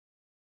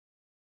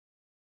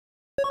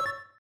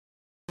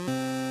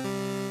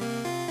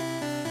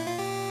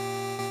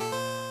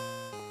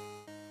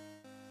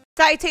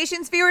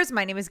Salutations viewers,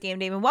 my name is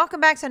GameDame and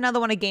welcome back to another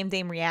one of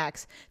GameDame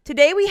Reacts.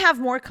 Today we have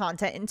more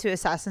content into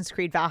Assassin's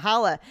Creed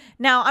Valhalla.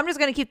 Now I'm just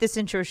going to keep this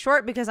intro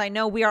short because I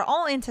know we are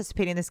all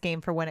anticipating this game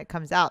for when it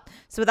comes out.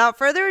 So without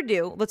further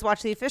ado, let's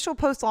watch the official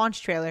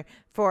post-launch trailer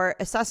for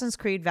Assassin's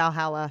Creed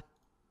Valhalla.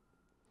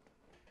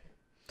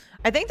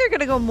 I think they're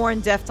going to go more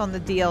in depth on the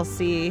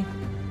DLC,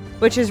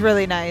 which is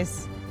really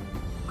nice.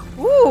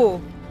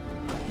 Ooh,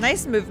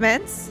 nice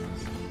movements.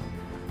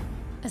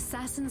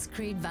 Assassin's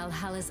Creed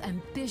Valhalla's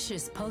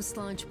ambitious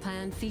post-launch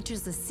plan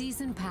features a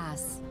season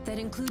pass that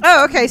includes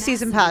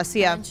season pass,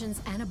 yeah,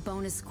 and a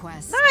bonus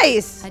quest.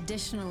 Nice.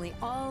 Additionally,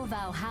 all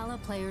Valhalla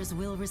players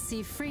will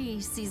receive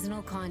free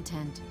seasonal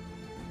content.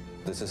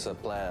 This is a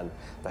plan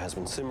that has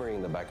been simmering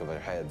in the back of our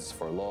heads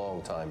for a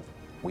long time.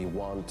 We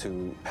want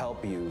to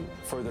help you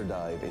further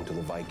dive into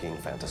the Viking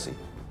fantasy.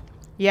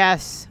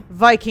 Yes,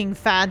 Viking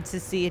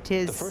fantasy it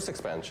is. The first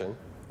expansion,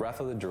 Wrath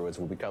of the Druids,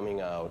 will be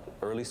coming out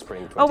early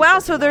spring 2021. Oh wow,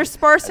 so they're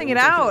sparsing it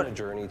out. On a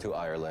journey to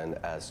Ireland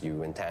as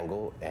you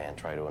entangle and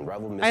try to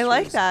unravel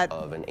mysteries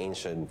of an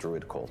ancient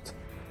druid cult.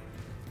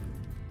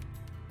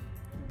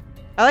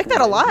 I like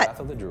that a lot. In Wrath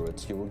of the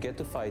Druids, you will get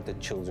to fight the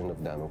children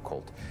of Dano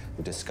cult,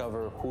 to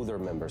discover who their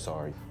members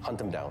are, hunt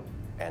them down,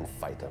 and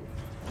fight them.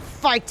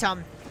 Fight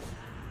them.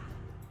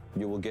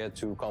 You will get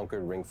to conquer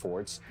ring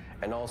forts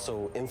and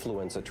also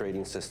influence the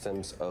trading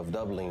systems of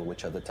Dublin,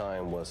 which at the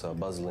time was a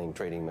bustling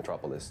trading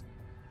metropolis.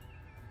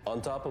 On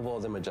top of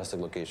all the majestic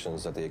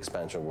locations that the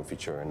expansion will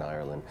feature in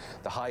Ireland,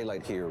 the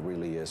highlight here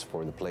really is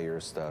for the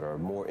players that are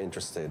more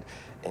interested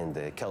in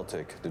the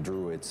Celtic, the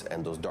Druids,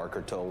 and those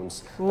darker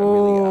tones that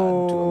really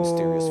add to a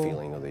mysterious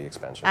feeling of the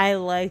expansion. I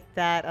like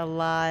that a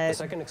lot. The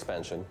second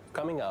expansion,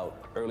 coming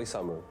out early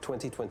summer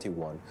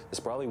 2021, is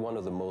probably one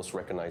of the most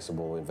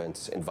recognizable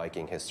events in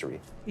Viking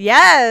history.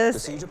 Yes, the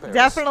Siege of Paris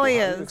definitely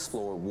will is. have you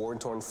explore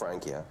war-torn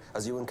Francia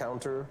as you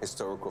encounter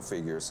historical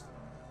figures.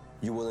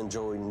 You will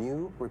enjoy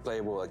new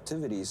replayable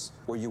activities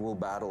where you will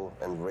battle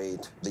and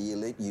raid the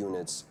elite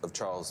units of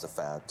Charles the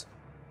Fat.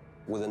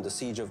 Within the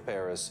Siege of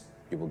Paris,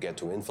 you will get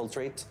to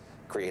infiltrate,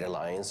 create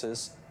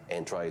alliances,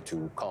 and try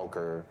to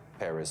conquer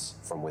Paris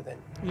from within.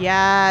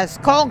 Yes,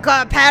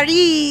 conquer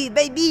Paris,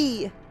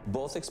 baby!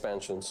 Both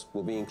expansions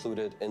will be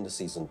included in the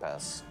Season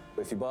Pass.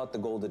 If you bought the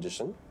Gold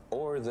Edition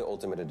or the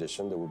Ultimate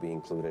Edition, that will be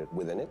included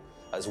within it,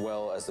 as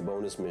well as the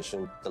bonus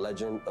mission, The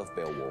Legend of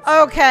Beowulf.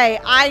 Okay,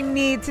 I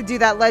need to do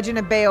that Legend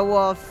of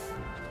Beowulf.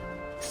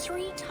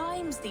 3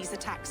 times these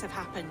attacks have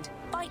happened.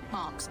 Bite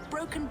marks,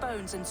 broken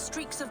bones, and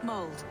streaks of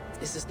mold.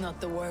 This is not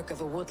the work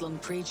of a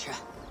woodland creature.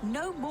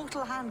 No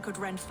mortal hand could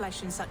rend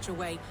flesh in such a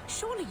way.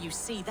 Surely you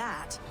see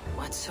that.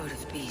 What sort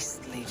of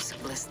beast leaves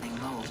glistening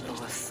mold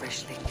over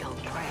freshly killed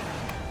prey?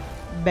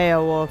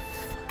 Beowulf.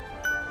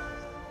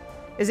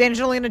 Is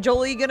Angelina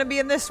Jolie gonna be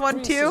in this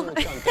one too?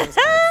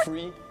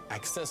 Free,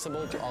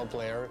 accessible to all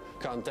player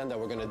content that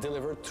we're gonna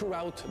deliver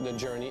throughout the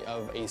journey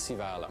of AC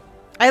Valhalla.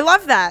 I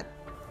love that.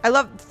 I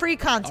love free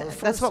content.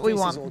 That's what we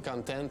want. Seasonal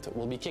content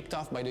will be kicked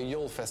off by the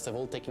Yule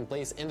Festival taking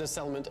place in the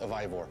settlement of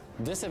Ivor.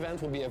 This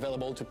event will be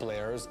available to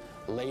players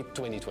late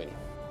 2020.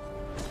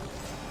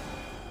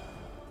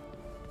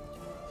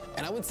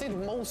 And I would say the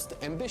most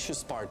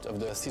ambitious part of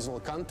the seasonal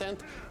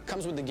content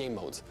comes with the game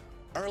modes.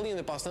 Early in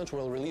the post-launch,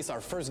 we'll release our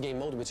first game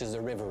mode, which is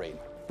the River Raid.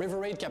 River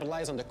Raid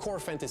capitalizes on the core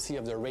fantasy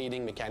of the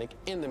raiding mechanic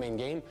in the main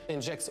game,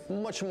 injects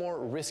much more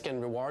risk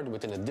and reward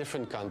within a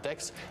different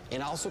context,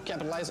 and also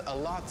capitalizes a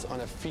lot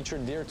on a feature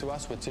dear to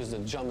us, which is the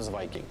Jumps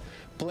Viking.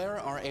 Players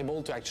are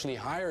able to actually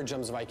hire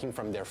Jumps Viking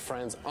from their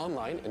friends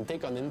online and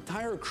take on an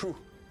entire crew.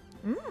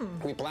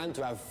 We plan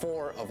to have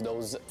 4 of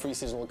those free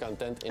seasonal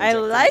content injected I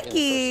like in the first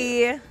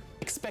year. it.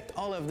 Expect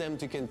all of them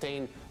to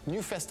contain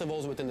new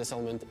festivals within the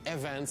settlement,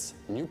 events,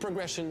 new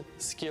progression,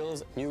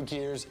 skills, new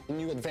gears,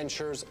 new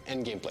adventures,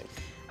 and gameplay.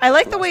 I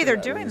like the way they're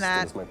doing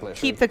that.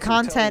 Keep the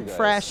content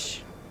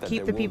fresh. Keep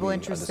Keep the people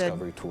interested. A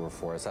discovery tour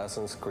for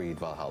Assassin's Creed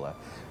Valhalla.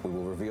 We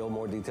will reveal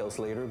more details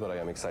later, but I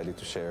am excited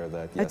to share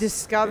that yes, A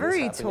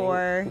discovery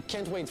tour. We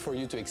can't wait for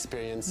you to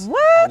experience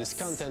What? how this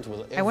content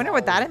will evolve, I wonder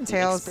what that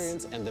entails. the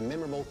experience and the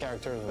memorable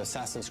characters of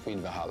Assassin's Creed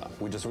Valhalla.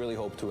 We just really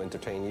hope to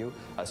entertain you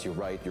as you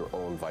write your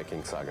own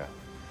Viking saga.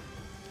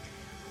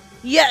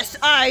 Yes,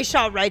 I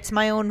shall write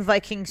my own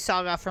Viking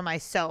saga for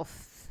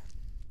myself.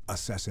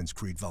 Assassin's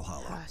Creed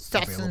Valhalla.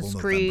 Assassin's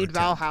Creed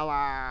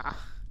Valhalla.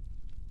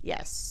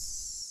 Yes.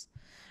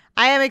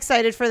 I am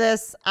excited for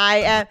this.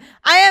 I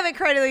am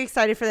incredibly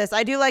excited for this.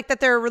 I do like that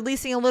they're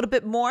releasing a little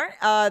bit more.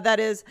 That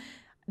is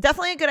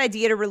definitely a good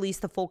idea to release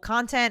the full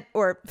content,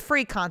 or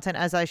free content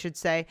as I should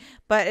say,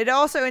 but it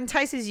also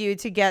entices you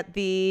to get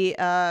the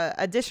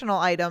additional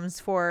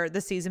items for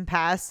the season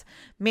pass,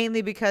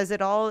 mainly because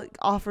it all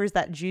offers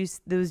that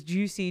those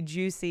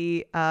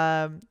juicy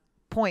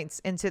points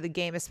into the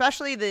game,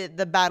 especially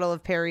the Battle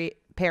of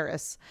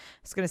Paris. I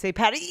was going to say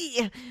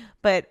Paris.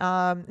 But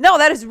no,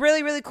 that is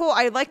really, really cool.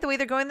 I like the way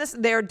they're going this.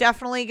 They're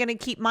definitely going to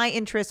keep my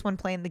interest when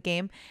playing the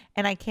game.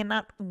 And I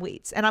cannot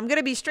wait. And I'm going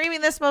to be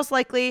streaming this most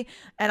likely.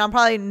 And I'm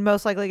probably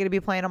most likely going to be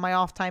playing on my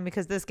off time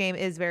because this game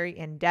is very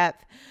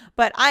in-depth.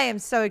 But I am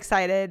so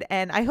excited.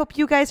 And I hope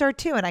you guys are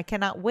too. And I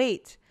cannot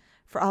wait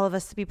for all of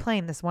us to be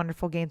playing this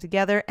wonderful game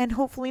together. And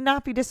hopefully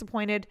not be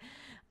disappointed.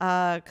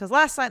 Because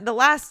the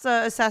last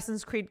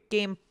Assassin's Creed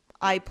game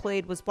I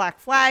played was Black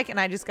Flag, and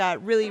I just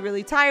got really,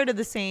 really tired of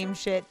the same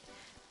shit,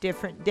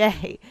 different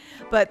day.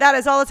 But that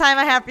is all the time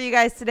I have for you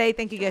guys today.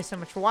 Thank you guys so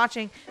much for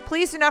watching.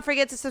 Please do not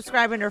forget to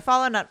subscribe and or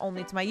follow not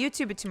only to my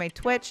YouTube, but to my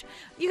Twitch.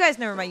 You guys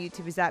know where my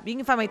YouTube is at. You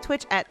can find my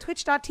Twitch at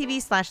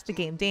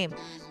twitch.tv/thegamedame.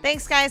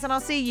 Thanks, guys, and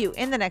I'll see you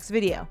in the next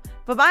video.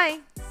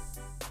 Bye-bye.